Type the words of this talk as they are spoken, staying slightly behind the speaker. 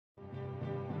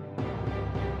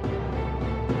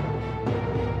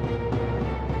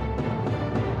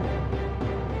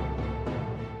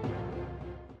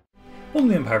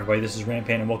Welcome to the Empire, everybody. This is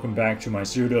Rampan, and welcome back to my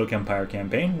Cyrodillic Empire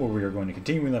campaign, where we are going to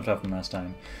continue where we left off from last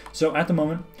time. So, at the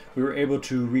moment, we were able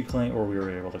to reclaim, or we were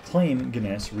able to claim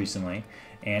Guinness recently,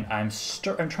 and I'm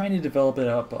trying to develop it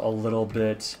up a little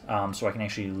bit, so I can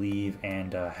actually leave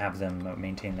and have them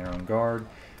maintain their own guard.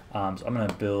 So I'm going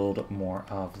to build more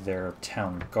of their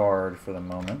town guard for the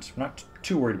moment. I'm not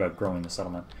too worried about growing the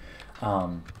settlement.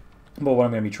 But what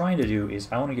I'm going to be trying to do is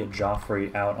I want to get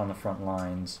Joffrey out on the front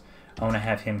lines. I want to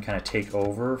have him kind of take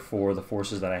over for the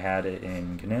forces that I had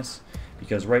in Guinness,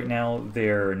 because right now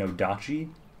their Nodachi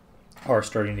are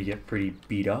starting to get pretty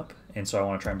beat up, and so I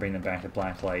want to try and bring them back to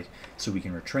Blacklight so we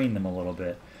can retrain them a little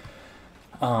bit.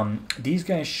 These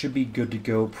guys should be good to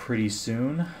go pretty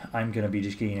soon. I'm going to be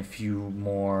just getting a few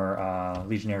more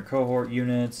Legionnaire cohort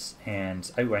units, and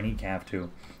I need Cav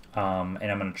too. And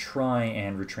I'm going to try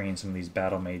and retrain some of these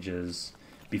battle mages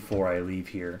before I leave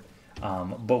here.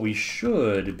 But we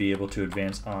should be able to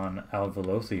advance on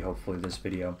Alvalothi, hopefully, this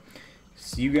video.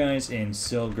 So you guys in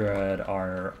Silgrad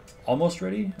are almost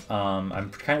ready. I'm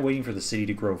kind of waiting for the city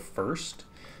to grow first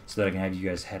so that I can have you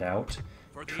guys head out.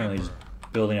 I'm currently just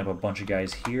building up a bunch of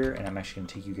guys here, and I'm actually going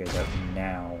to take you guys out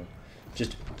now.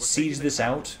 Just siege this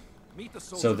out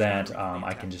so that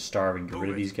I can just starve and get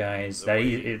rid of these guys.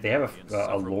 They have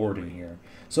a lord in here,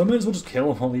 so I might as well just kill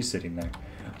them while he's sitting there.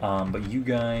 But you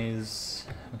guys,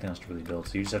 nothing else to really build,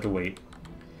 so you just have to wait.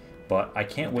 But I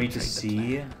can't wait to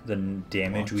see the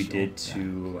damage we did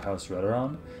to House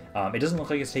Redoran. It doesn't look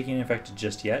like it's taking effect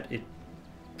just yet. It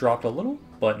dropped a little,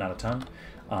 but not a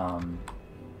ton.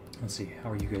 Let's see, how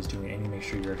are you guys doing? I need to make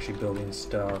sure you're actually building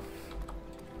stuff.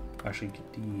 Actually,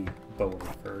 get the bow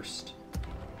first.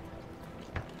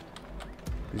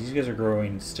 These guys are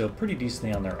growing still pretty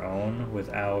decently on their own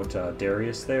without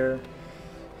Darius there.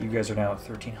 You guys are now at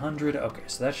 1300. Okay,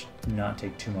 so that should not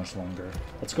take too much longer.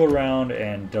 Let's go around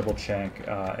and double check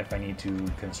if I need to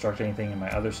construct anything in my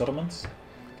other settlements.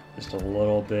 Just a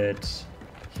little bit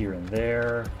here and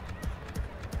there.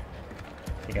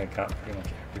 I think I got pretty much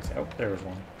everything. Oh, there was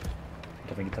one.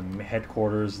 Definitely get the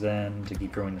headquarters then to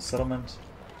keep growing the settlement.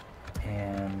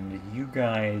 And you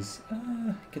guys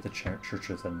get the Church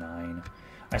of the 9.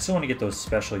 I still want to get those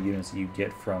special units that you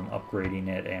get from upgrading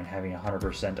it and having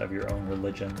 100% of your own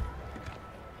religion.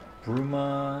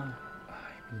 Bruma, I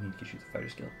really need to get you the fighter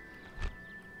skill.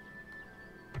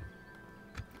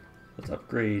 Let's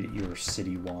upgrade your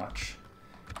city watch,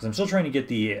 because I'm still trying to get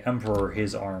the Emperor,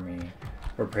 his army,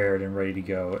 prepared and ready to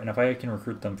go. And if I can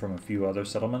recruit them from a few other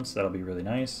settlements, that'll be really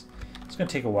nice. It's going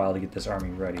to take a while to get this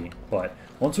army ready, but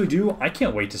once we do, I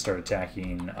can't wait to start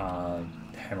attacking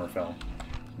Hammerfell.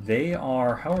 They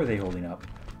are, how are they holding up?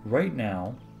 Right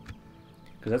now,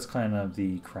 because that's kind of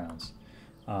the crowns.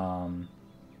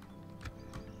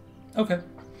 Okay.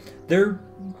 They're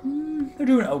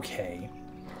doing okay.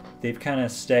 They've kind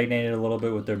of stagnated a little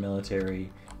bit with their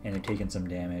military, and they've taken some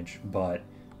damage, but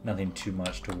nothing too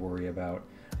much to worry about.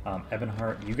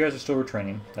 Ebonheart, you guys are still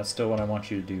retraining. That's still what I want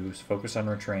you to do, is focus on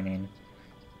retraining.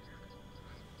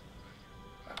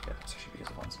 Okay, that's actually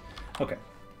because of ones. Okay.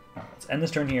 Let's end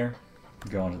this turn here.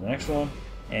 Go on to the next one,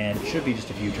 and it should be just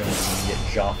a few turns and we can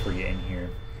get Joffrey in here.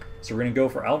 So we're going to go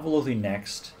for Alvalothi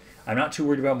next. I'm not too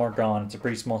worried about Margon. It's a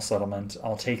pretty small settlement.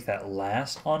 I'll take that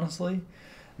last, honestly.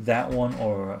 That one,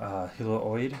 or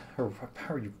Hiloid, or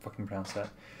how do you fucking pronounce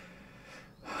that?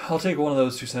 I'll take one of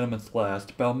those two settlements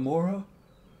last. Balmora?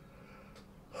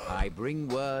 I bring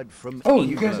word from Oh,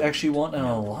 you guys actually want an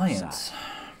alliance.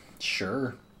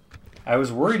 Sure. I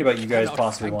was worried about you guys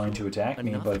possibly wanting to attack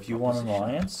me, but if you want an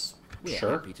alliance,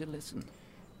 sure. Happy to listen.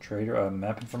 Trader,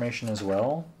 map information as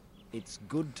well. It's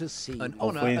good to see.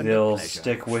 Hopefully they'll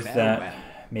stick with that.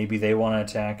 Maybe they want to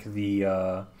attack the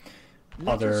other.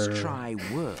 Let us try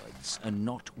words and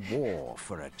not war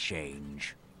for a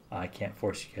change. I can't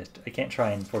force you guys. I can't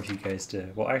try and force you guys to.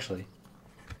 Well, actually,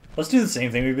 let's do the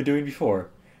same thing we've been doing before.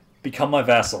 Become my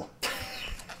vassal.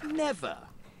 Never.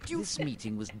 This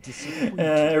meeting was disappointing.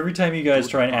 Every time you guys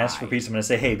try and ask for peace, I'm going to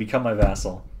say, "Hey, become my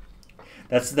vassal."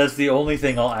 That's the only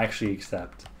thing I'll actually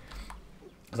accept.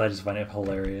 Because I just find it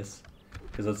hilarious.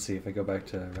 Because let's see if I go back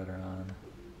to Redoran.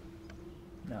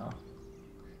 No.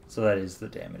 So that is the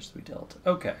damage that we dealt.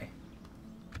 Okay.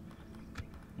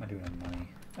 Am I doing on money?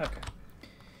 Okay.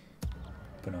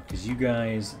 But no, because you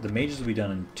guys, the mages will be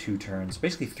done in 2 turns.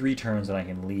 Basically 3 turns, and I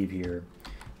can leave here.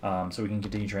 So we can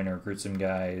continue trying to recruit some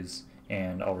guys,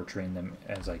 and I'll retrain them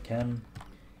as I can.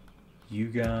 You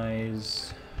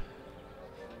guys,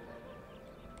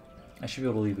 I should be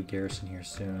able to leave a garrison here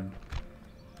soon.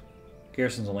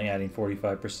 Garrison's only adding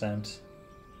 45%.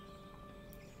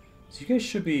 So you guys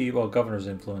should be, well, governor's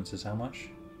influence is how much?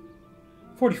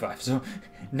 45, so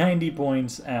 90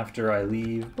 points after I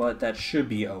leave, but that should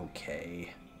be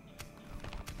okay.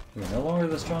 We're no longer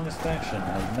the strongest faction,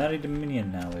 as Mighty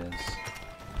Dominion now is.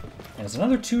 And it's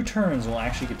another 2 turns we'll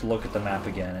actually get to look at the map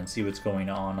again and see what's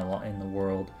going on in the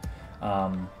world.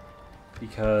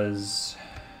 Because...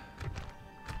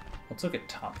 let's look at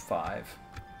top 5.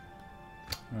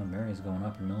 Oh, Mary's going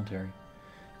up in military.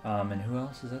 And who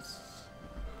else is that?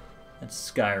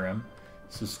 That's Skyrim.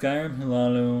 So Skyrim,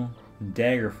 Hilalu,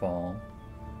 Daggerfall,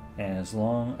 and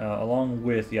along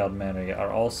with the Aldmeri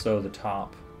are also the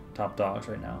top dogs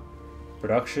right now.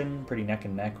 Production, pretty neck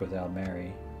and neck with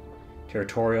Aldmeri.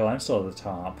 Territorial, I'm still at the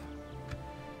top.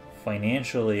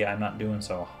 Financially, I'm not doing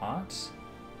so hot.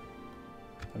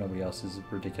 But nobody else is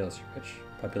ridiculously rich.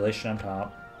 Population, I'm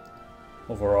top.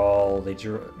 Overall,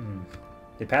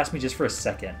 they passed me just for a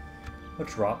second. What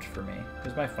dropped for me? It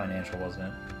was my financial, wasn't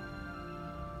it?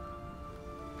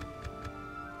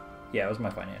 Yeah, it was my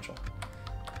financial.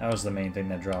 That was the main thing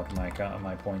that dropped my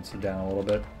points down a little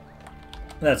bit.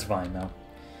 That's fine, though.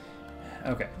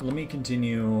 Okay, let me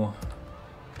continue.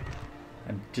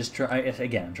 I'm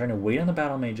trying to wait on the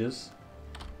battle mages.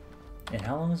 And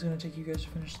how long is it going to take you guys to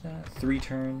finish that? 3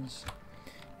 turns.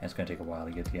 And it's going to take a while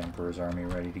to get the Emperor's army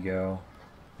ready to go.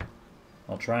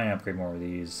 I'll try and upgrade more of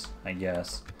these, I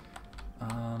guess.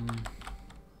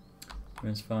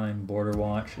 It's fine. Border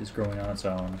Watch is growing on its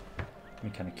own. Let me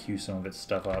kind of queue some of its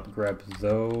stuff up. Grab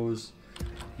those.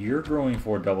 You're growing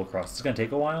for Double Cross. It's going to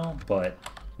take a while, but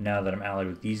now that I'm allied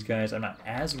with these guys, I'm not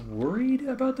as worried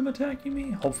about them attacking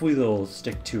me. Hopefully they'll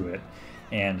stick to it,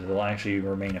 and they'll actually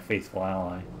remain a faithful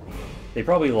ally. They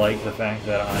probably like the fact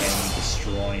that I'm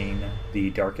destroying the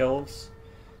Dark Elves.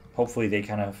 Hopefully they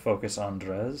kind of focus on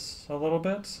Dres a little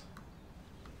bit.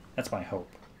 That's my hope.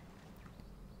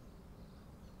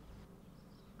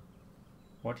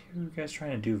 What are you guys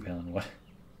trying to do, Valen? What?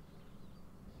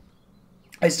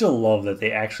 I still love that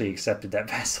they actually accepted that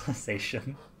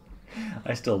vassalization.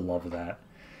 I still love that.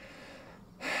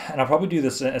 And I'll probably do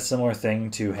this a similar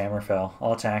thing to Hammerfell.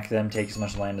 I'll attack them, take as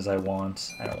much land as I want.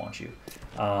 I don't want you.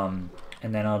 And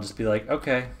then I'll just be like,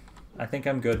 okay, I think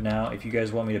I'm good now. If you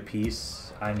guys want me to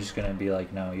peace, I'm just going to be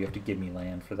like, no, you have to give me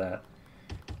land for that.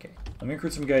 Okay, let me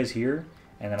recruit some guys here,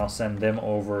 and then I'll send them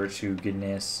over to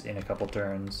Gnis in a couple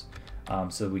turns.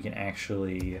 So we can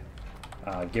actually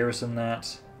garrison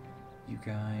that. You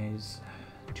guys...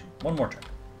 1 more turn.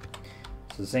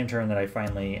 So the same turn that I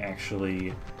finally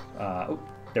actually... oh,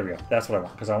 there we go. That's what I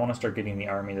want. Because I want to start getting the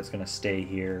army that's going to stay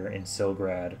here in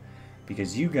Silgrad.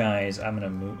 Because you guys, I'm going to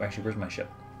move... Actually, where's my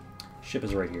ship? Ship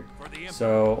is right here.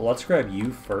 So let's grab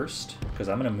you first. Because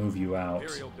I'm going to move you out.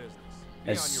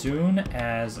 As soon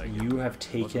as you have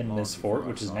taken this fort,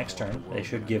 which is next turn, they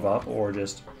should give up or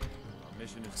just...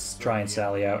 try and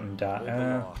sally out and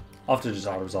die. I'll have to just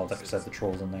auto-resolve that because I have the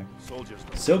trolls in there.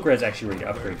 Silgrad's actually ready to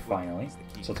upgrade finally.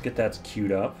 So let's get that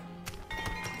queued up.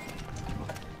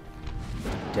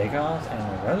 Dagoth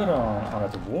and Redron on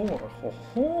its war. Ho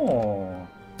ho!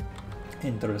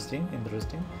 Interesting,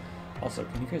 interesting. Also,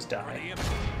 can you guys die?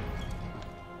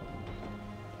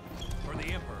 For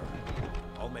the Emperor.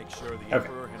 I'll make sure the Okay.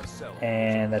 Emperor himself.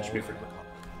 And that should be free.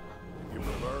 You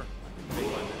prefer?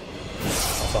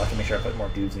 Also, I have to make sure I put more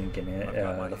dudes in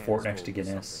the fort next to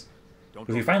Gnis.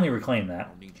 Because we finally reclaimed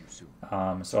that.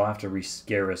 So I'll have to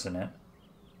re-garrison it.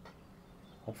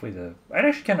 Hopefully I'd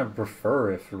actually kind of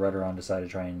prefer if Redron decided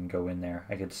to try and go in there.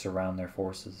 I could surround their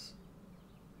forces.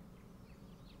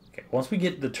 Okay, once we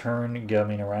get the turn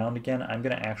coming around again, I'm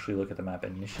going to actually look at the map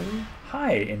initially.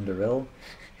 Hi, Indoril.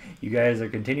 You guys are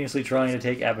continuously trying to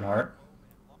take Ebonheart.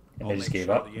 And they just gave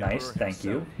up. Nice, thank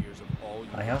you.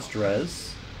 High House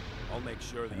Dres. I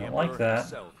don't like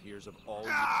that.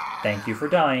 Thank you for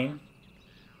dying.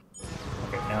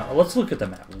 Okay, now let's look at the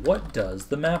map. What does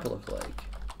the map look like?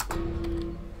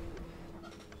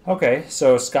 Okay,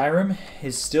 so Skyrim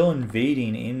is still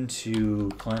invading into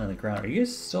Clan of the Crown. Are you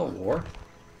guys still at war?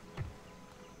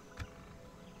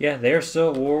 Yeah, they are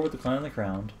still at war with the Clan of the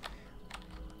Crown.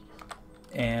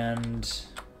 And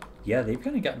yeah, they've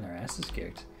kind of gotten their asses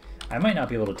kicked. I might not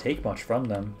be able to take much from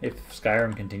them if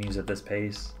Skyrim continues at this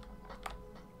pace.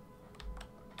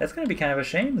 That's going to be kind of a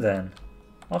shame then.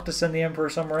 I'll have to send the Emperor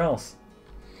somewhere else.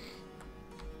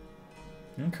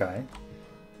 Okay.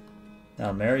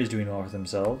 Now Mary's doing well for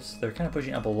themselves. They're kind of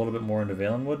pushing up a little bit more into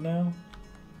Valenwood now.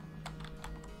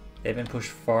 They've been pushed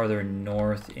farther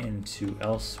north into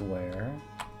elsewhere.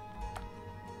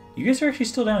 You guys are actually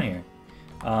still down here.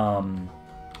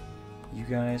 You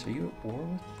guys, are you at war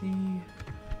with the...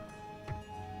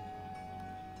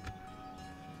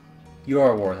 You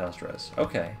are at war with House Dres.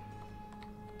 Okay.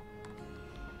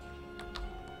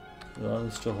 So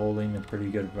those still holding a pretty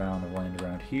good amount of land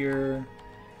around here.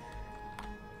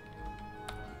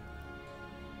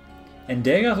 And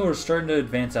Dagoth is starting to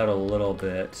advance out a little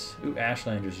bit. Ooh,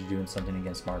 Ashlanders are doing something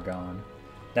against Margon.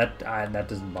 That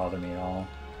doesn't bother me at all.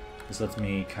 This lets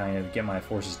me kind of get my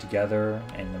forces together,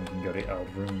 and then we can go to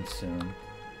Eldrune soon.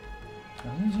 I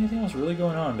don't think there's anything else really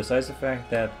going on, besides the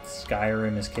fact that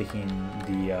Skyrim is kicking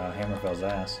the Hammerfell's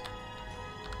ass.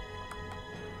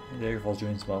 Daggerfall's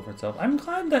doing so well for itself. I'm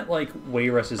glad that, like,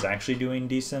 Wayrest is actually doing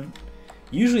decent.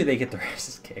 Usually they get their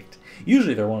asses kicked.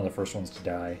 Usually they're one of the first ones to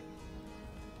die.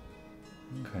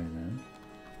 Okay, then.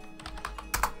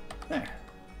 There.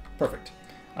 Perfect.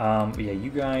 But yeah, you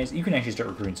guys, you can actually start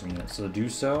recruiting some units, so do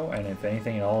so, and if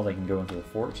anything at all, they can go into the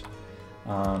fort.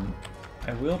 I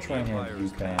will try and have you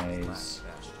guys...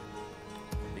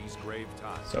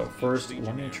 So first,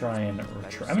 let me try and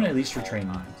retrain. I'm going to at least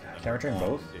retrain... Can I retrain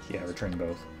both? Yeah, retrain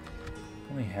both.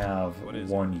 Only have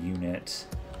one unit.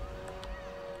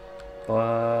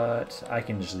 But I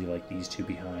can just leave like these two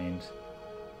behind.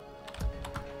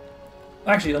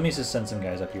 Actually, let me just send some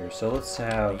guys up here. So let's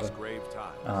have...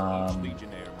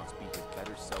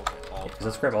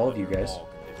 let's grab all of you guys.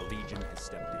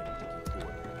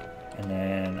 And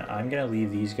then I'm going to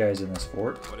leave these guys in this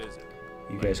fort.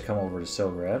 You guys come over to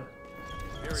Silgrad.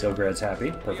 Silgrad's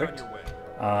happy. Perfect.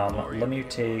 Let me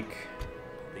take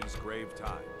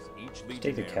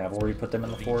the cavalry, put them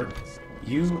in the fort.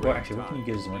 Well, actually, what can you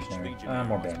get as a mercenary?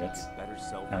 More bandits. I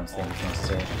don't think it's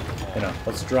necessary. You know,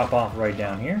 let's drop off right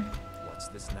down here.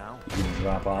 You can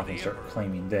drop off and start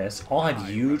claiming this. I'll have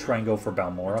you try and go for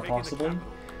Balmora, possibly.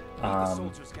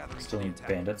 Still need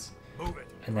bandits.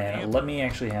 And then let me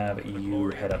actually have you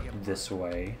head up this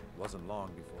way.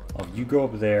 You go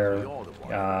up there,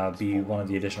 be one of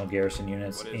the additional garrison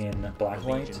units in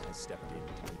Blacklight.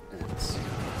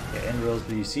 Yeah, Anvil's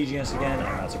be sieging us again,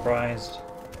 I'm not surprised.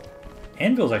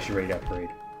 Anvil's actually ready to upgrade.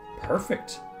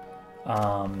 Perfect.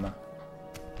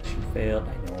 She failed,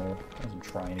 I know. I wasn't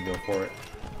trying to go for it.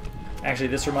 Actually,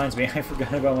 this reminds me, I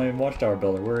forgot about my watchtower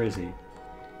builder. Where is he?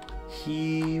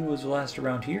 He was last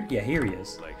around here? Yeah, here he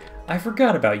is. I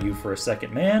forgot about you for a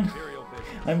second, man.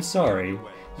 I'm sorry.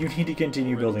 You need to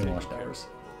continue building watchtowers.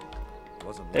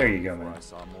 There you go,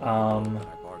 man.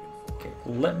 Okay,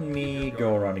 let me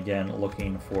go around again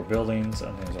looking for buildings. I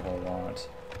don't think there's a whole lot.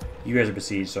 You guys are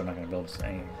besieged, so I'm not going to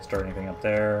start anything up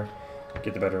there.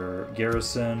 Get the better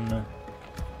garrison.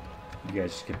 You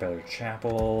guys just get better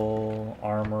chapel,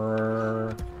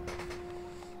 armor.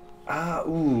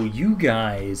 Ooh, you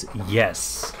guys,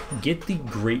 yes. Get the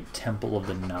Great Temple of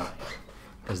the Nine.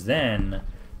 Because then,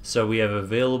 so we have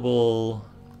available,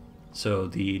 so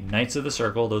the Knights of the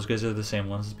Circle, those guys are the same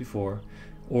ones as before.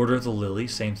 Order of the Lily,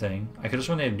 same thing. I could just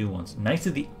want to have new ones. Knights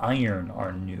of the Iron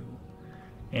are new.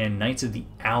 And Knights of the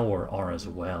Hour are as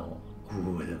well.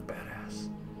 Ooh, they look badass.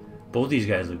 Both these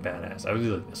guys look badass. I really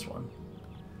like this one.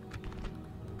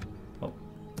 Oh.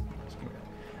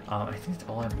 I think that's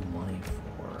all I have money for.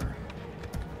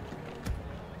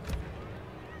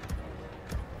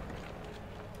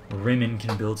 Raymond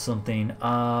can build something.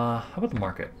 How about the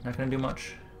market? Not gonna do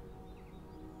much.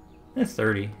 It's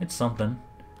 30. It's something.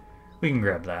 We can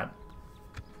grab that.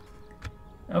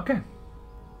 Okay.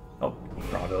 Oh,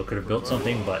 Bravo could have built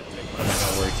something, but I'm not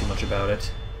gonna worry too much about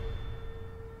it.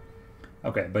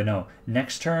 Okay, but no.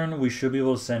 Next turn, we should be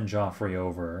able to send Joffrey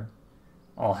over.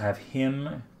 I'll have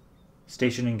him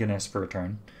station in Ganis for a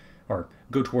turn. Or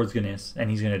go towards Ganis, and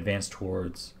he's gonna advance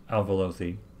towards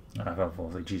Alvalothi. Not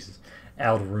Alvalothi, Jesus.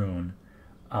 Aldrune.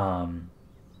 I'm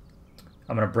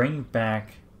gonna bring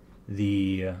back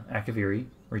the Akaviri,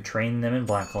 retrain them in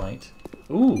Blacklight.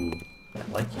 Ooh, I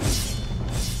like you.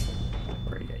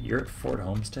 Where are you at? You're at Fort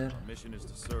Homestead? Our mission is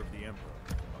to serve the Emperor,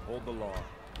 hold the law.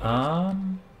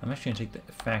 I'm actually gonna take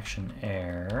the faction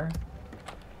heir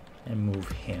and move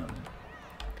him.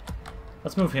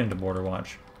 Let's move him to Border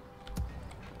Watch.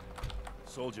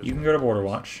 Soldiers, you can go to Border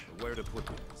Watch. Where to put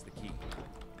them is the key.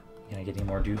 Can I get any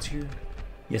more dudes here?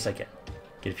 Yes, I can.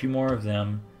 Get a few more of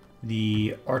them.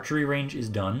 The archery range is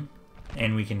done,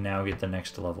 and we can now get the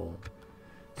next level.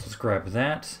 So let's grab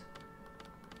that,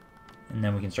 and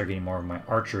then we can start getting more of my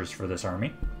archers for this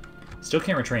army. Still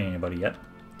can't retrain anybody yet.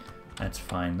 That's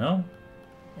fine, though.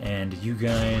 And you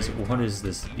guys, what is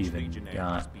this even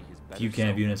got? Few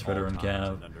cav units, veteran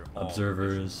cav,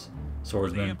 observers,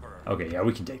 swordsmen. Okay, yeah,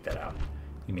 we can take that out.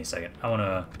 Give me a second. I want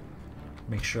to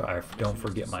make sure I don't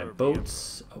forget my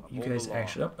boats. Oh, you guys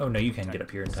actually... Oh, no, you can get up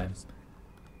here in time.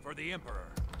 For the Emperor,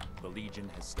 the Legion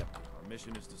has stepped in. Our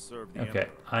mission is to serve the Okay,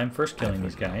 I'm first killing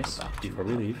these guys before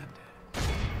we leave.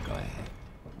 Go ahead.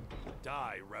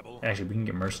 Die, rebel. Actually, we can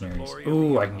get mercenaries.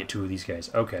 Ooh, I can get 2 of these guys.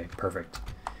 Okay, perfect.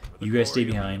 You guys stay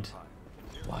behind.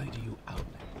 Why do you outlet?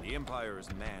 The Empire is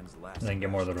man's last. And then get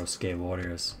more of those Scale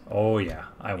Warriors. Oh yeah,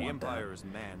 I The want Empire that. is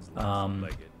man's last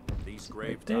legged. These grave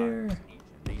Right there. times,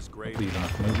 these grave Hopefully you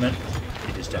have enough movement.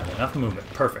 You just have enough movement.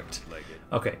 Perfect.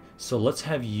 Okay, so let's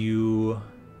have you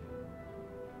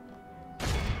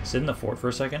sit in the fort for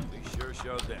a second. We sure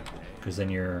showed them, eh? Because then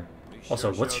you're... We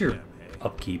Also, sure what's showed your them, eh?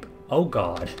 upkeep? Oh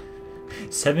god.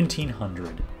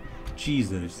 1700.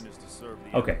 Jesus. Mission is to serve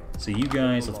the Okay, so you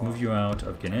guys, let's move you out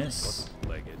of Guinness.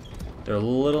 legged. They're a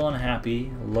little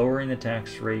unhappy. Lowering the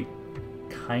tax rate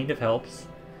kind of helps.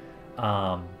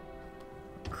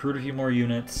 Recruit a few more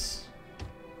units.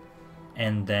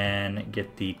 And then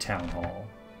get the Town Hall.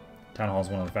 Town Hall is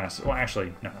one of the fastest... Well,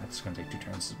 actually, no, it's going to take 2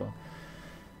 turns as well.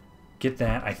 Get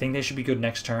that. I think they should be good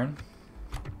next turn.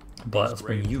 But let's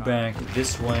bring you back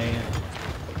this way.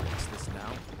 What's this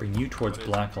now? Bring you towards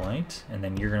Blacklight. And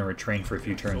then you're going to retrain for a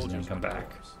few turns and then come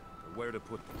back. Where to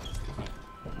put them?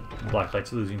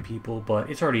 Blacklight's losing people, but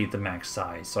it's already at the max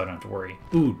size, so I don't have to worry.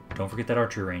 Ooh, don't forget that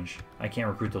archer range. I can't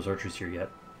recruit those archers here yet.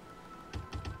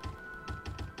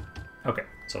 Okay,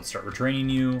 so let's start retraining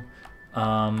you.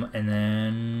 And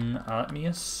then let me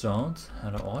assault. How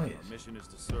do I? Our mission is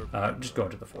to serve Just go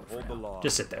into the fort for hold the now. law,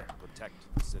 Just sit there. protect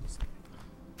the citizen.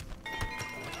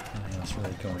 Nothing else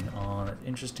really going on. That's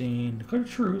interesting. Declare a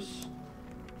truce.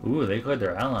 Ooh, they declared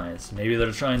their allies. Maybe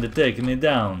they're trying to take me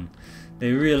down.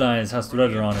 They realize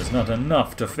Cyrodillic is not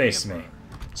enough to face me,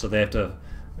 so they have to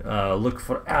look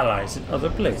for allies in other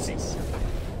places.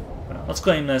 Let's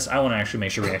claim this. I want to actually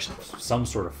make sure we actually have some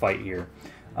sort of fight here.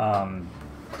 And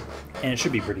it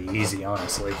should be pretty easy,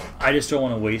 honestly. I just don't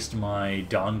want to waste my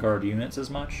Dawnguard units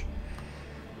as much.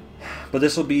 But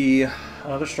this will be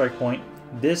another strike point.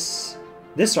 This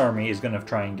army is going to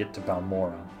try and get to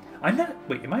Balmora. I'm not...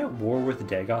 Wait, am I at war with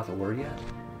Dagoth Or yet?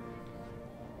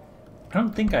 I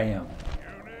don't think I am.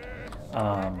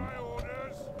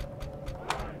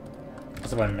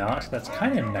 So if I'm not, that's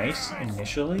kind of nice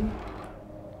initially.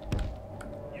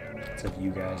 Let's have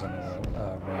you guys on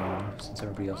the ram, since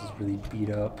everybody else is really beat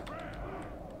up.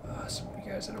 Some of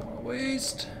you guys I don't want to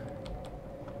waste.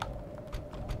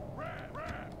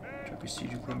 Drop your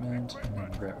siege equipment, and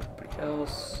then grab everybody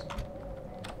else.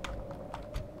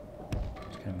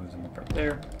 Just kind of move them up right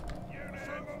there.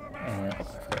 And, oh, I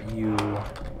forgot you.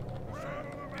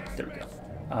 There we go.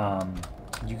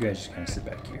 You guys just kind of sit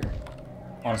back here.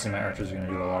 Honestly, my archers are going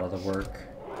to do a lot of the work.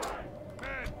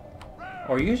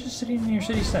 Or are you guys just sitting in your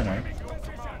city center?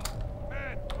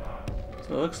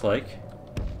 So it looks like.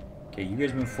 Okay, you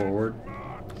guys move forward.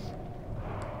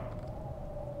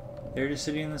 They're just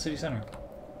sitting in the city center.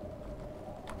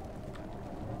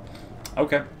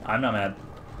 Okay, I'm not mad.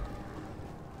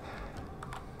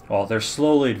 Well, they're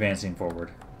slowly advancing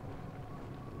forward.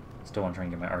 Still want to try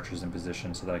and get my archers in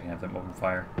position so that I can have them open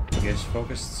fire. You guys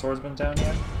focused swordsman down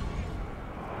yet?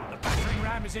 The battering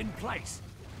ram is in place.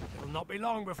 It will not be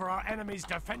long before our enemy's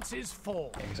defenses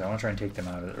fall. Yeah, because I want to try and take them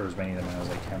out, or as many of them out as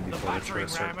I can The before battering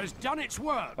ram has done its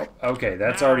work. Oh, okay,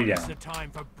 that's Now already is down. the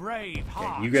time for brave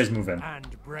hearts you guys move in.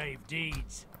 and brave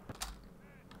deeds.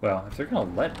 Well, if they're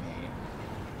gonna let me,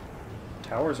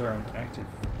 towers aren't active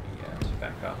yet.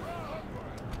 Back up.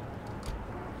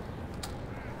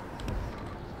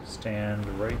 Stand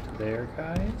right there,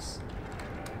 guys.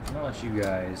 I'm gonna let you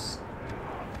guys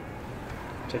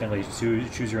technically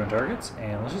choose your own targets,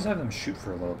 and let's just have them shoot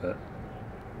for a little bit.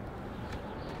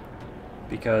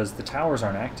 Because the towers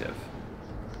aren't active.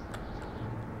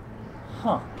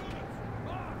 Huh.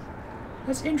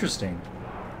 That's interesting.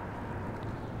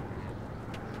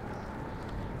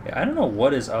 Yeah, I don't know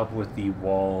what is up with the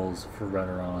walls for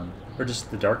Redoran, or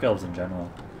just the Dark Elves in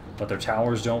general. But their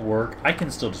towers don't work. I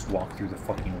can still just walk through the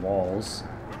fucking walls.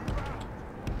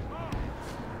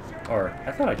 Or,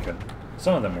 I thought I could.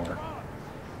 Some of them work.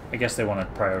 I guess they want to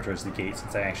prioritize the gate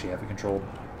since I actually have it controlled.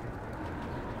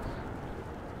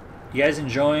 You guys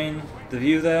enjoying the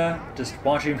view there? Just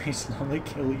watching me slowly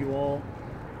kill you all?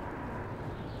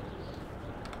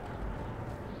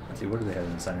 Let's see, what do they have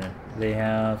in the center? They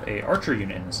have a archer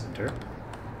unit in the center.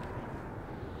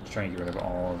 Just trying to get rid of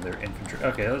all of their infantry.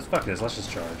 Okay, let's fuck this. Let's just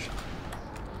charge.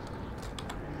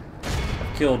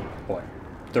 I've killed, what,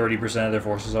 30% of their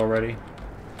forces already?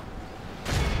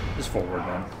 Just forward,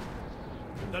 man.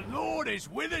 The Lord is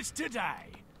with us today.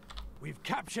 We've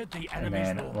captured the And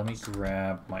enemy's then let me walls.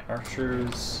 grab my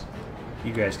archers.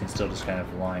 You guys can still just kind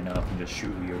of line up and just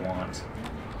shoot who you want.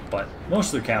 But most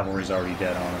of their cavalry's already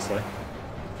dead, honestly.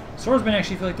 Swordsmen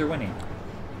actually feel like they're winning.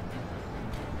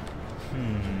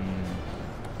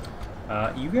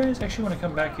 You guys actually want to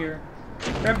come back here?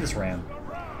 Grab this ram.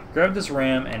 Grab this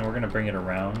ram, and we're going to bring it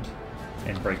around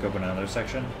and break open another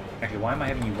section. Actually, why am I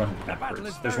having you run The battle backwards?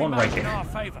 is There's very one much right in there. our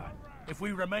favor. If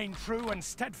we remain true and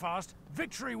steadfast,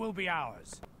 victory will be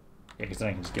ours. Yeah, because then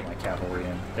I can just get my cavalry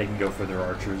in. They can go for their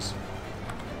archers.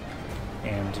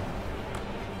 And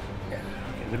yeah,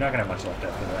 okay, they're not gonna have much left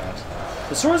after that.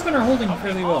 The swordsmen are holding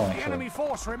fairly well, Half the enemy actually.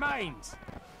 force remains.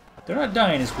 They're not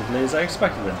dying as quickly as I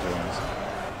expected them to. Honestly.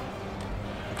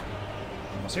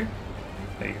 Almost here.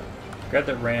 There you go. Grab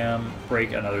that ram,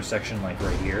 break another section like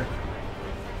right here.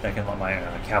 That can let my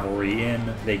cavalry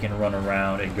in. They can run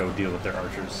around and go deal with their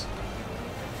archers.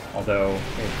 Although,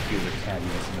 they have a few of their cav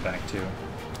units in the back too.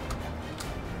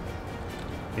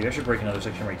 Maybe I should break another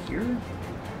section right here?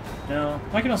 No,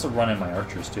 I can also run in my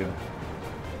archers too.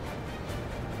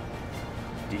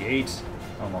 D8,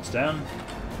 almost down.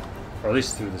 Or at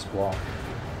least through this block.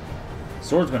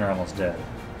 Swordsmen are almost dead.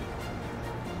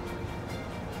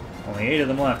 Only 8 of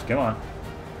them left, come on.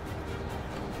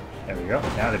 There we go,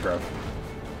 now they broke.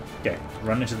 Okay,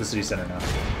 run into the city center now.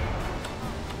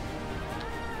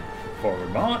 Forward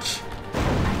march.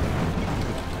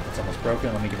 It's almost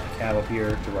broken, let me get my cav up here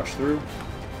to rush through.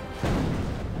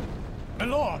 My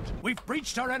lord, we've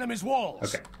breached our enemy's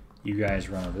walls. Okay, you guys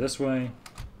run over this way.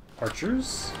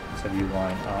 Archers, let's have you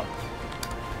line up.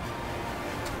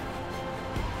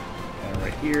 And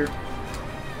right here.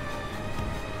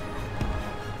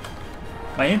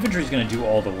 My infantry is going to do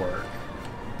all the work,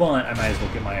 but I might as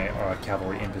well get my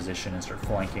cavalry in position and start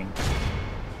flanking.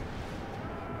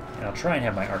 And I'll try and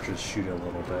have my archers shoot a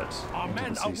little bit. Our into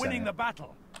men the are city winning center. the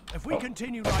battle. If we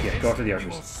continue Oh, like yeah, this, go after the we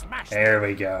will archers. smash There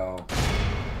we go.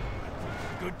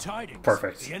 Good tidings.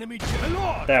 Perfect. The enemy, my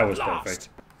lord, That was lost. perfect.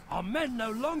 Our men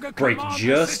no longer Break command the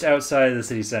just city. outside of the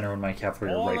city center when my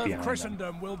cavalry are All right of behind them.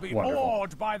 Christendom will be Wonderful.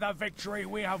 awed by the victory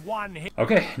we have won here.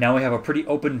 Okay, now we have a pretty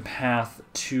open path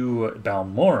to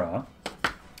Balmora.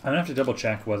 I'm gonna have to double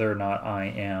check whether or not I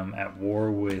am at war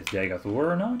with Dagathor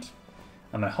or not.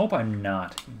 I'm gonna hope I'm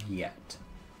not yet.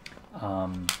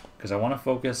 Because I want to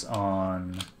focus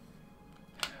on...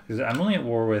 Because I'm only at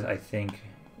war with, I think,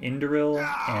 Indoril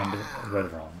and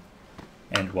Redron.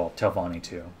 And, well, Telvanni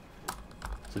too.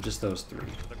 So just those 3.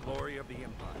 For the glory of the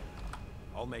Empire,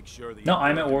 I'll make sure the No,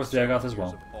 I'm at war with Dagoth as well.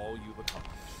 of all you've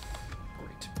accomplished.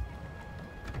 Great.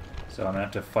 So I'm gonna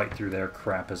have to fight through their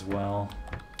crap as well.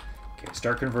 Okay,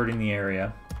 start converting the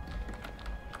area.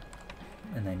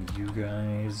 And then you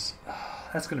guys...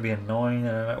 that's gonna be annoying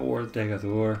that I'm at war with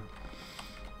Dagathor.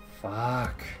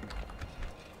 Fuck.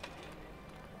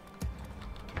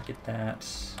 Get that.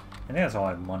 I think that's all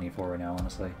I have money for right now,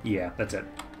 honestly. Yeah, that's it.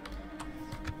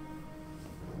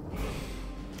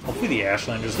 Hopefully the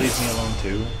Ashland just leaves me alone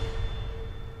too.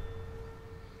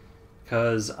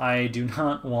 Because I do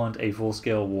not want a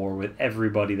full-scale war with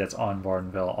everybody that's on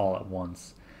Vardenfell all at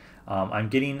once. I'm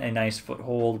getting a nice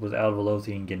foothold with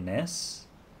Alvalothi and Gnes.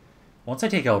 Once I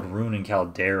take out Rune and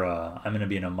Caldera, I'm going to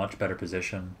be in a much better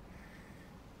position.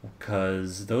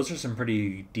 Because those are some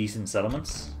pretty decent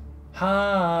settlements.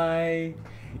 Hi!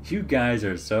 You guys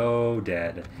are so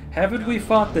dead. Haven't we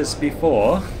fought this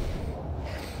before?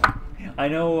 I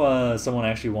know someone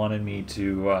actually wanted me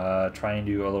to try and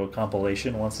do a little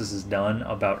compilation once this is done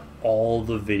about all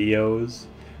the videos,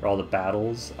 or all the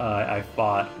battles I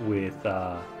fought with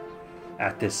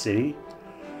at this city.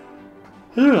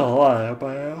 There's a lot of that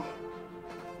by now.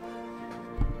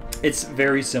 It's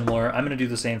very similar. I'm going to do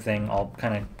the same thing. I'll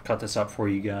kind of cut this up for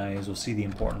you guys. We'll see the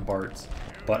important parts.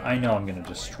 But I know I'm going to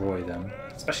destroy them.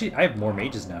 Especially, I have more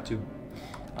mages now, too.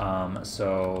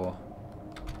 So...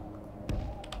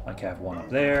 I can have one up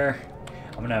there.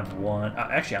 I'm going to have one...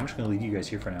 actually, I'm just going to leave you guys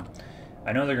here for now.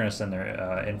 I know they're going to send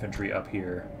their infantry up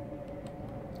here.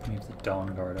 Let me have the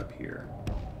Dawnguard up here.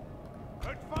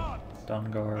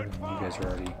 Dawnguard, and you guys are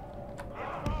already...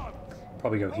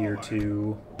 Probably go here,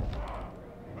 too.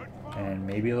 And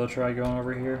maybe they'll try going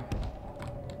over here.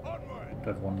 Do I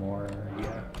have one more?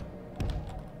 Yeah.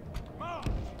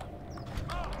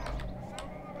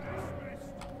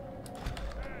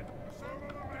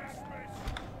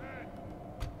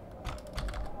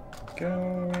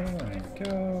 Go, and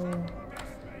go.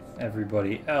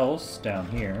 Everybody else down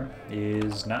here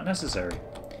is not necessary.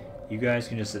 You guys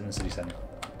can just sit in the city center.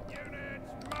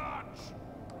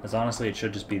 Because honestly, it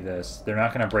should just be this. They're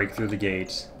not going to break through the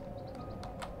gate.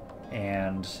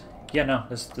 And yeah, no,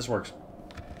 this works.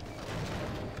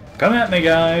 Come at me,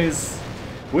 guys!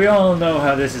 We all know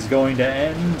how this is going to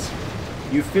end.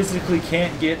 You physically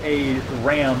can't get a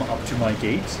ram up to my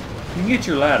gate. You can get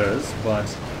your ladders,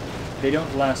 but they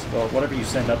don't last, well, whatever you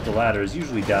send up the ladders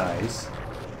usually dies.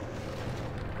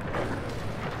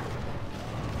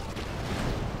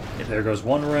 Yeah, there goes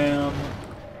one ram.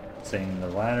 Saying the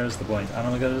ladders, the boys, I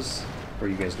don't know, guys. Where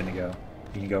are you guys gonna go?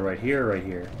 You can go right here, right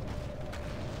here.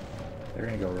 They're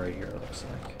gonna go right here, it looks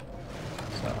like.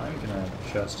 So I'm gonna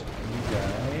adjust you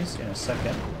guys in a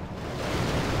second.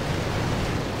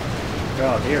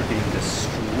 God, they are being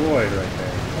destroyed right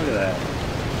there. Look at that.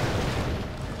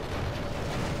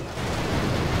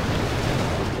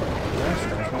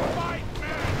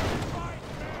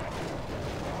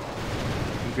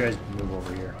 You guys move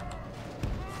over here.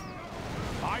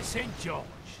 By St. George,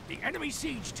 the enemy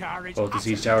siege tower is Both the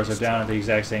siege towers are down at the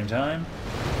exact same time.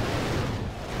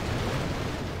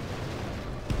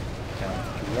 Down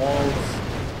the walls.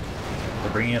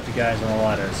 They're bringing up the guys on the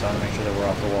ladder, so I want to make sure that we're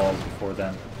off the walls before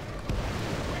then.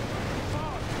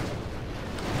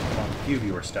 Come on, a few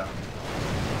viewer stuff.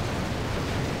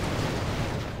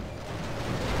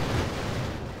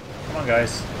 Come on,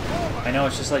 guys. I know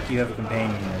it's just like you have a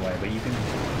companion in your way, but you can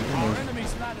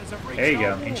move. There you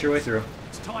go. Inch your way through.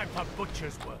 It's time for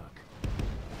butcher's work.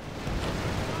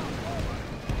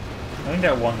 I think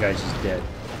that one guy's just dead.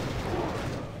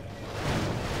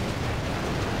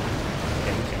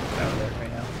 Yeah, he can't get out of there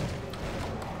right now.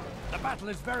 The battle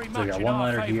is very So much we got in one our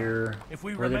ladder favor. here. If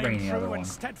we Where are they remain bringing the other true one? and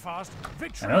steadfast,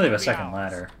 victory I know they have will a be second ours.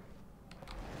 ladder.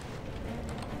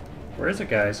 Where is it,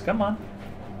 guys? Come on.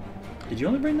 Did you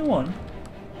only bring the one?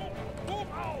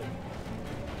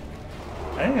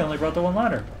 I think they only brought the one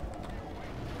ladder.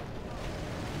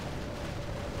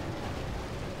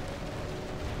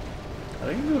 Are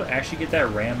they gonna be able to actually get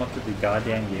that ram up to the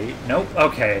goddamn gate? Nope.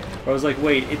 Okay. I was like,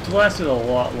 wait, it lasted a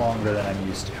lot longer than I'm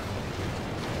used to.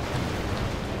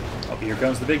 Oh, here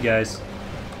comes the big guys.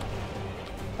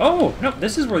 Oh, no,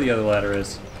 this is where the other ladder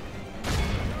is.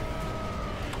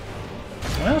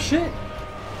 Well, shit.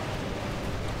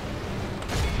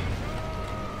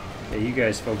 Yeah, you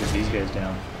guys focus these guys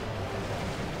down.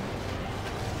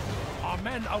 Our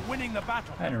men are winning the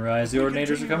battle. I didn't realize the If we ordinators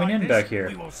are continue coming like in this, back here.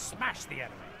 We will smash the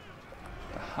enemy.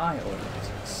 The high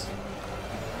ordinators.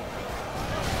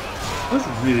 I just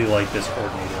really like this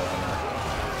ordinator armor.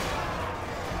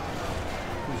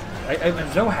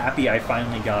 I'm so happy I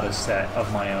finally got a set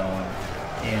of my own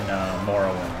in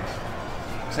Morrowind.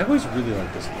 Because I always really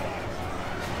liked this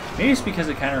look. Maybe it's because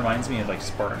it kind of reminds me of like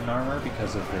Spartan armor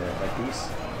because of the headpiece.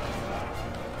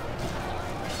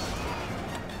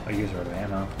 Oh, you guys are out of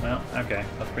ammo. Well, okay.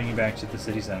 Let's bring you back to the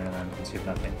city center then, since you have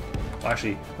nothing. Well,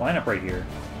 actually, line up right here.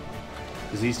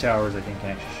 Because these towers, I think,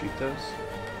 can actually shoot those.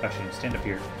 Actually, stand up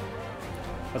here.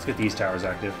 Let's get these towers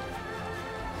active.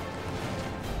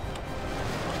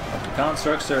 The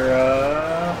constructs are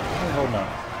really holding up.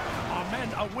 Our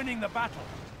men are winning the battle.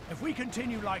 If we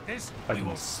continue like this, we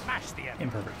will smash the enemy.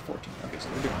 Imperfect 14. Okay, so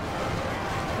we're doing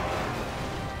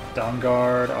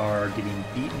Dawnguard are getting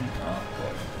beaten up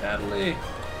quite badly.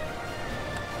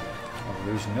 Oh,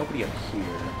 there's nobody up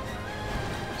here.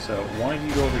 So one of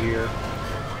you go over here.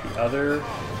 The other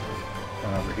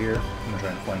one over here. I'm gonna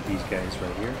try and flank these guys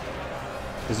right here.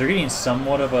 Because they're getting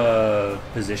somewhat of a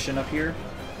position up here.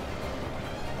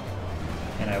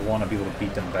 And I want to be able to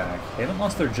beat them back. They haven't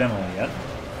lost their general yet.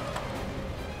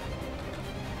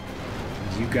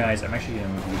 You guys, I'm actually going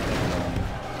to move you guys along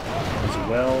as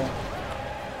well.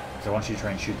 Because I want you to try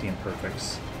and shoot the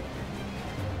imperfects.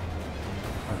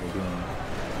 What are they doing?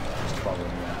 Just following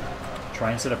that.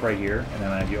 Try and set up right here, and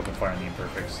then I'm going to have you open fire on the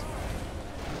imperfects.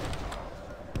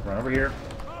 Run over here,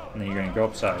 and then you're going to go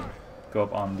upside. Go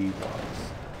up on the walls.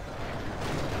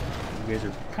 You guys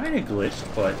are kind of glitched,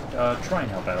 but try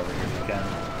and help out over here if you can.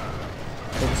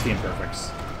 Focus the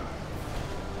imperfects.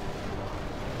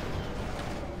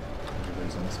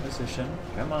 Everybody's in this position.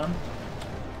 Come on.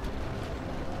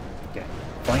 Okay.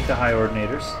 Flank the high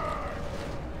ordinators.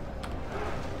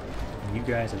 And you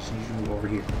guys, I just need you to move over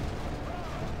here.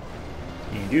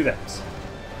 You can do that.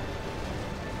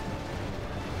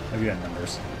 What have you got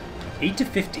numbers? 8 to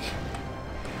 50.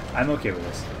 I'm okay with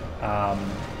this.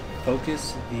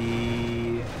 Focus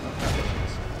the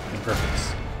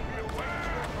imperfects.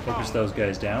 Focus those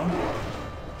guys down.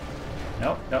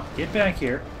 Nope, nope. Get back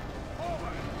here.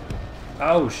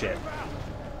 Oh shit.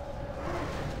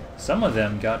 Some of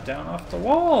them got down off the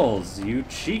walls. You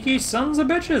cheeky sons of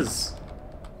bitches.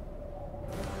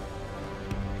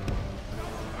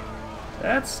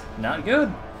 That's not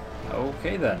good.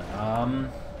 Okay then.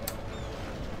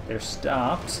 They're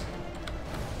stopped.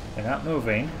 They're not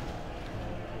moving.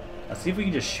 Let's see if we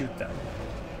can just shoot them.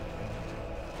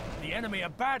 The enemy are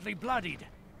badly bloodied.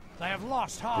 They have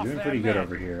lost half They're doing their pretty men. good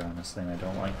over here, honestly, and I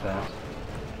don't like that.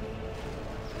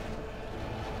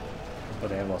 But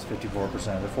they have lost 54% of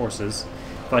their forces.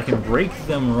 If I can break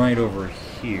them right over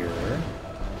here,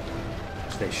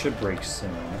 which they should break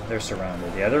soon. They're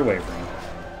surrounded. Yeah, they're wavering.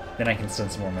 Then I can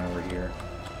send some more men over here.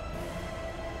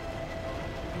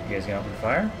 You guys gonna open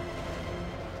fire?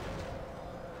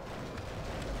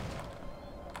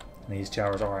 These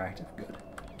towers are active. Good.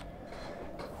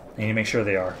 I need to make sure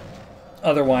they are.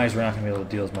 Otherwise, we're not going to be able to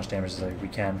deal as much damage as we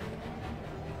can.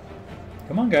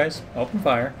 Come on, guys. Open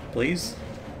fire, please.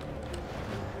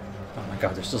 Oh my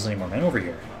god, there's still so many more men over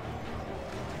here.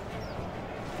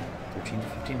 13 to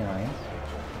 59.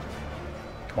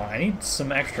 Come on, I need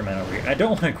some extra men over here. I don't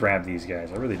want to grab these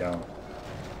guys. I really don't.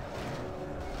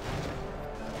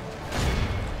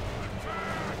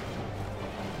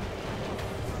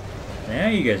 Now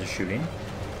you guys are shooting.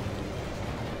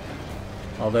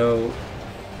 Although,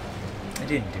 I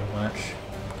didn't do much.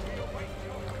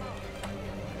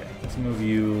 Okay, let's move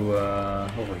you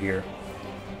over here.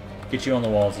 Get you on the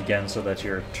walls again so that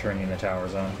you're turning the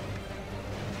towers on.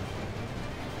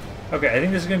 Okay, I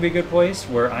think this is going to be a good place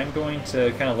where I'm going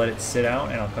to kind of let it sit out,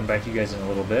 and I'll come back to you guys in a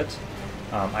little bit.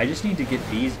 I just need to get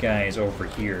these guys over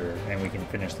here, and we can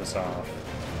finish this off.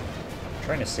 I'm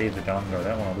trying to save the Dawnguard.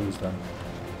 I don't want to lose them.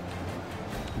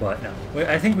 But no,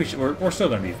 I think we're still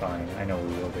going to be fine. I know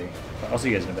we will be. But I'll see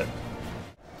you guys in a bit.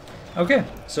 Okay,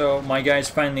 so my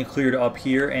guys finally cleared up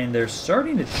here, and they're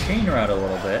starting to chain route a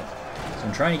little bit. So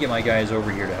I'm trying to get my guys over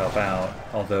here to help out,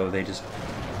 although they just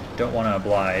don't want to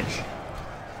oblige.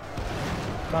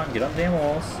 Come on, get on the damn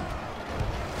walls.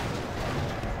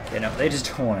 You know, they just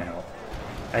don't want to help.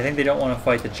 I think they don't want to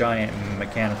fight the giant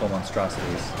mechanical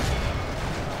monstrosities.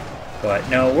 But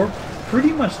no, we're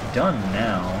pretty much done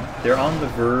now. They're on the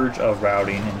verge of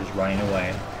routing and just running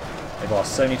away. They've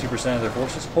lost 72% of their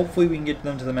forces. Hopefully we can get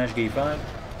them to the Magic 85.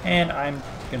 And I'm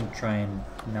going to try and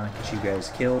not get you guys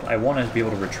killed. I want to be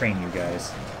able to retrain you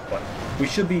guys. But we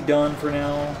should be done for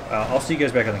now. I'll see you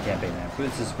guys back on the campaign now.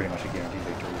 This is pretty much a guaranteed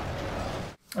victory.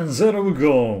 And there we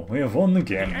go. We have won the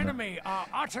game. The enemy are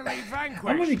utterly vanquished.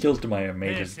 How many kills do my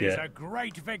mages get? This is a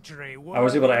great victory. I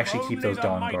was able to actually keep those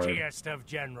Dawnguard. Of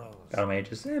Battle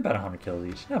mages, about 100 kills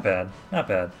each. Not bad, not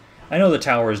bad. I know the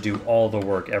towers do all the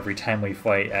work every time we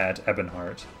fight at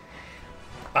Ebonheart.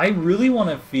 I really want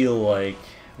to feel like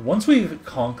once we've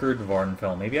conquered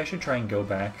Vardenfell, maybe I should try and go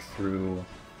back through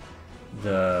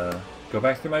my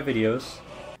videos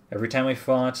every time we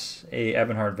fought a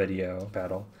Ebonheart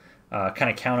battle.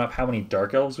 Kind of count up how many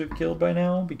Dark Elves we've killed by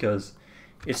now, because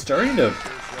I'm starting to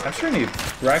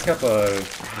rack up a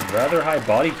rather high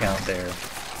body count there.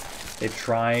 They've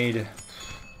tried,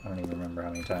 I don't even remember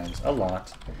how many times, a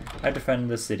lot. I defended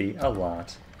the city a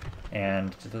lot.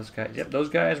 And those guys, yep, those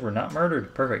guys were not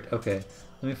murdered. Perfect, okay.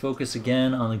 Let me focus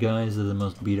again on the guys that are the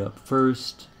most beat up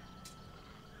first.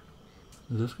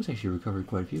 Those guys actually recovered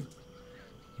quite a few.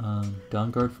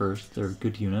 Dawnguard first, they're a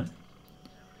good unit.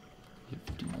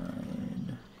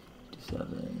 59,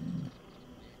 57,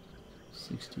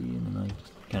 60, and then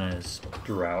I kind of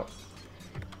throughout.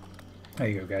 There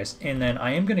you go, guys. And then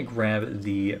I am going to grab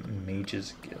the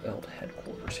Mages Guild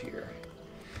headquarters here.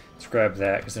 Let's grab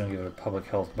that because they don't give it a public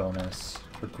health bonus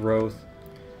for growth.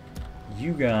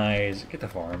 You guys get the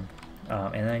farm,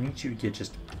 and then I need you to get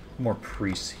just more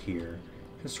priests here.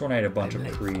 This one I had a bunch of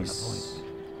priests.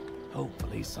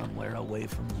 Hopefully somewhere away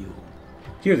from you.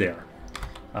 Here they are.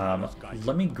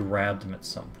 Let me grab them at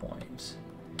some point.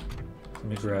 Let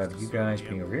me grab you guys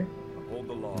being over here.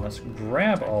 And let's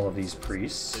grab all of these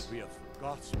priests.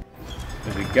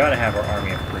 Because we gotta have our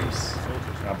army of priests.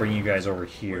 I'll bring you guys over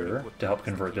here to help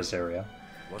convert this area.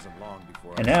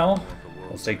 And now,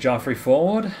 let's take Joffrey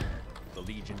forward.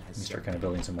 And start kind of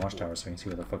building some watchtowers so we can see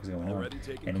what the fuck is going on.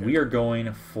 And we are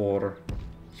going for...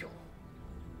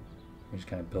 We just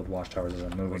kind of build watchtowers as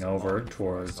I'm moving over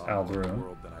towards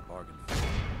Ald'ruhn.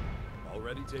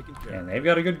 And they've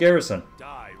got a good garrison.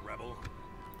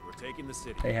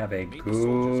 They have a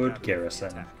good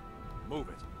garrison.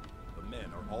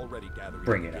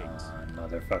 Bring it on,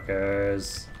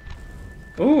 motherfuckers.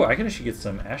 Ooh, I could actually get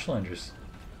some Ashlanders.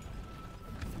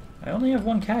 I only have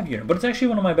one cav unit, but it's actually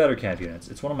one of my better cav units.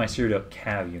 It's one of my Cyrodilic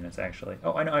cav units, actually.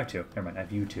 Oh, I know, I have two. Never mind, I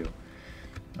have you two.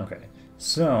 Okay,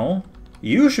 so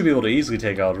you should be able to easily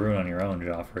take Ald'ruhn on your own,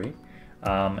 Joffrey.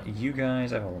 You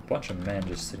guys, I have a bunch of men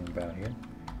just sitting about here.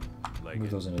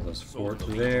 Move those into those forts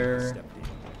there.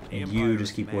 And you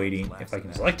just keep waiting. If I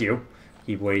can select you,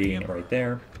 keep waiting right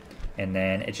there. And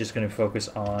then it's just going to focus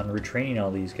on retraining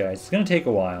all these guys. It's going to take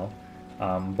a while,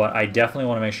 but I definitely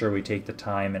want to make sure we take the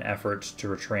time and effort to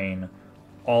retrain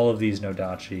all of these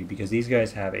Nodachi, because these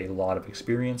guys have a lot of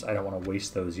experience. I don't want to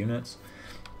waste those units.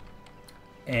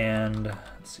 And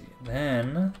let's see,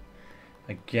 then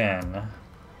again,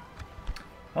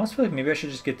 I almost feel like maybe I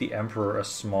should just get the Emperor a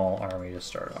small army to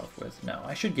start off with. No,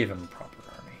 I should give him a proper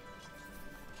army.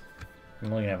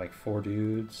 I'm only gonna have like 4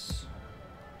 dudes.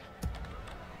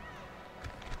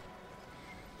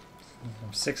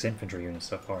 6 infantry units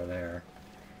so far there.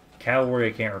 Cavalry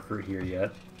I can't recruit here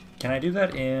yet. Can I do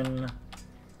that in...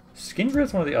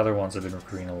 Skingrad's one of the other ones I've been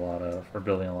recruiting a lot of, or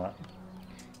building a lot.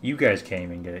 You guys can't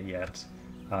even get it yet.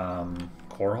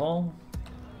 Core Hall?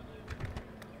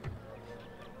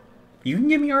 You can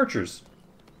give me archers.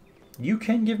 You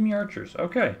can give me archers.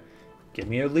 Okay. Give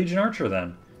me a Legion Archer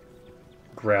then.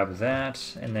 Grab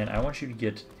that, and then I want you to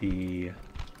get the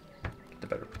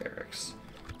better barracks.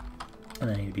 And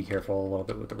then I need to be careful a little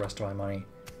bit with the rest of my money.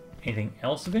 Anything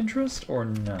else of interest, or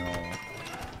no?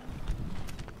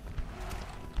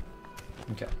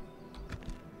 Okay.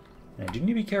 And I do need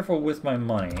to be careful with my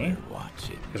money,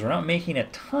 because we're not making a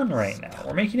ton right now.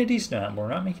 We're making a decent amount, but we're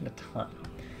not making a ton.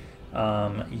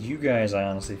 You guys, I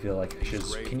honestly feel like I should...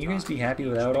 Can you guys be happy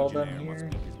without all them here?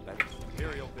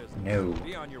 No.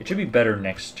 It should be better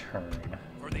next turn.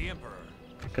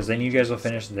 Because then you guys will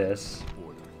finish this.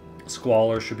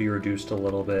 Squalor should be reduced a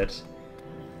little bit.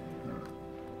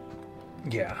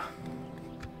 Yeah.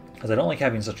 Because I don't like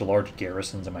having such large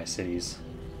garrisons in my cities.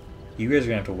 You guys are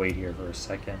going to have to wait here for a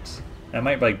second. I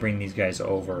might like bring these guys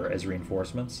over as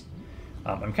reinforcements.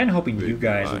 I'm kind of hoping you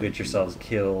guys will get yourselves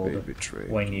killed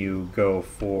when you go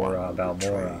for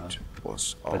Balmora.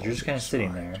 But you're just kind of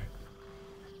sitting there.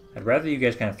 I'd rather you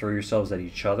guys kind of throw yourselves at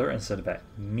each other instead of at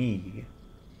me.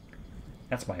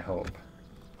 That's my hope.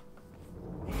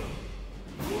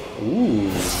 Ooh,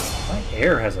 my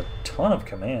heir has a ton of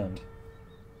command.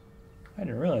 I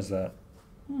didn't realize that.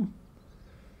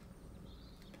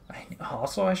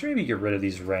 Also, I should maybe get rid of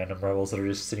these random rebels that are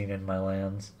just sitting in my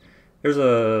lands.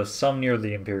 There's some near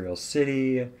the Imperial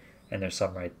City, and there's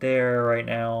some right there right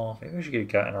now. Maybe we should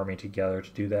get an army together to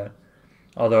do that.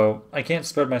 Although, I can't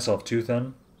spread myself too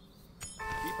thin.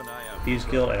 Thieves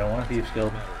Guild, I don't want a Thieves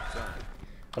Guild.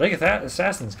 I'll take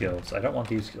Assassin's Guilds, I don't want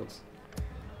Thieves Guilds.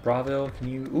 Bravo, can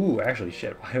you... Ooh, actually,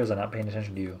 shit, why was I not paying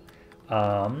attention to you?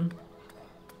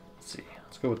 Let's see,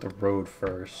 let's go with the road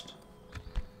first.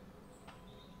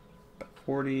 About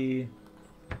 40...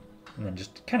 And then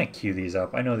just kind of queue these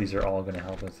up. I know these are all going to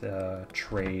help with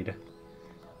trade.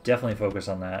 Definitely focus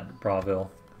on that,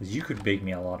 Bravo. Because you could bake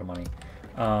me a lot of money.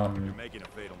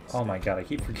 Oh my god, I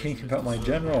keep forgetting about my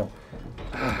general.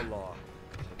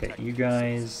 Okay, you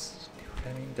guys...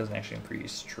 I mean, it doesn't actually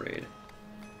increase trade.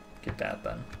 Get that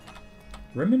then.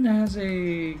 Rimmon has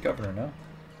a governor, no?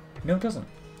 No, it doesn't.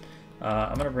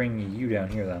 I'm going to bring you down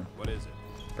here then.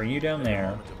 Bring you down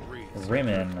there.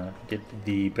 Rimmon, get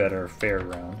the better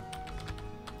fairground.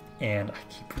 And I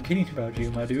keep forgetting about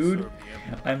you, my dude.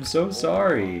 I'm so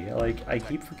sorry. Like, I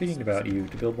keep forgetting about you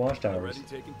to build watchtowers.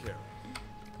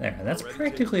 There, and that's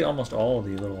practically almost all of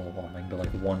the little bombing, but like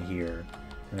one here.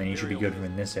 And then you should be good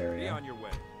in this area.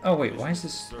 Oh wait, why is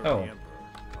this... Oh.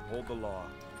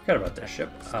 Forgot about this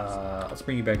ship. Let's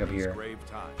bring you back up here.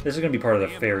 This is going to be part of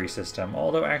the ferry system.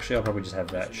 Although, actually, I'll probably just have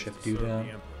that ship do that.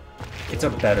 It's a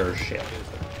better ship.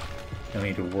 No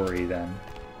need to worry then.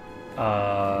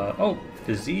 Oh,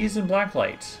 disease and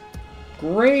blacklight.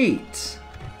 Great!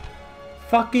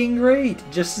 Fucking great!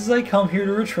 Just as I come here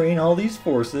to retrain all these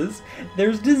forces,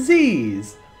 there's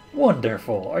disease!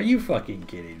 Wonderful! Are you fucking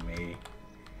kidding me?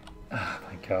 Oh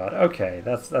my god. Okay,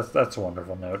 that's a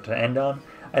wonderful note to end on.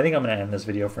 I think I'm going to end this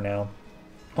video for now.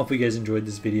 Hopefully you guys enjoyed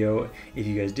this video. If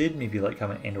you guys did, maybe like,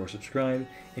 comment, and or subscribe.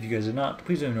 If you guys did not,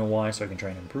 please let me know why so I can try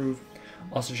and improve.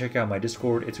 Also check out my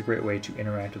Discord. It's a great way to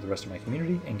interact with the rest of my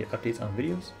community and get updates on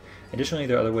videos. Additionally,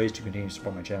 there are other ways to continue to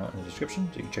support my channel in the description,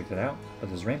 so you can check that out. But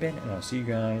this is Rampant, and I'll see you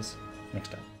guys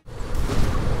next time.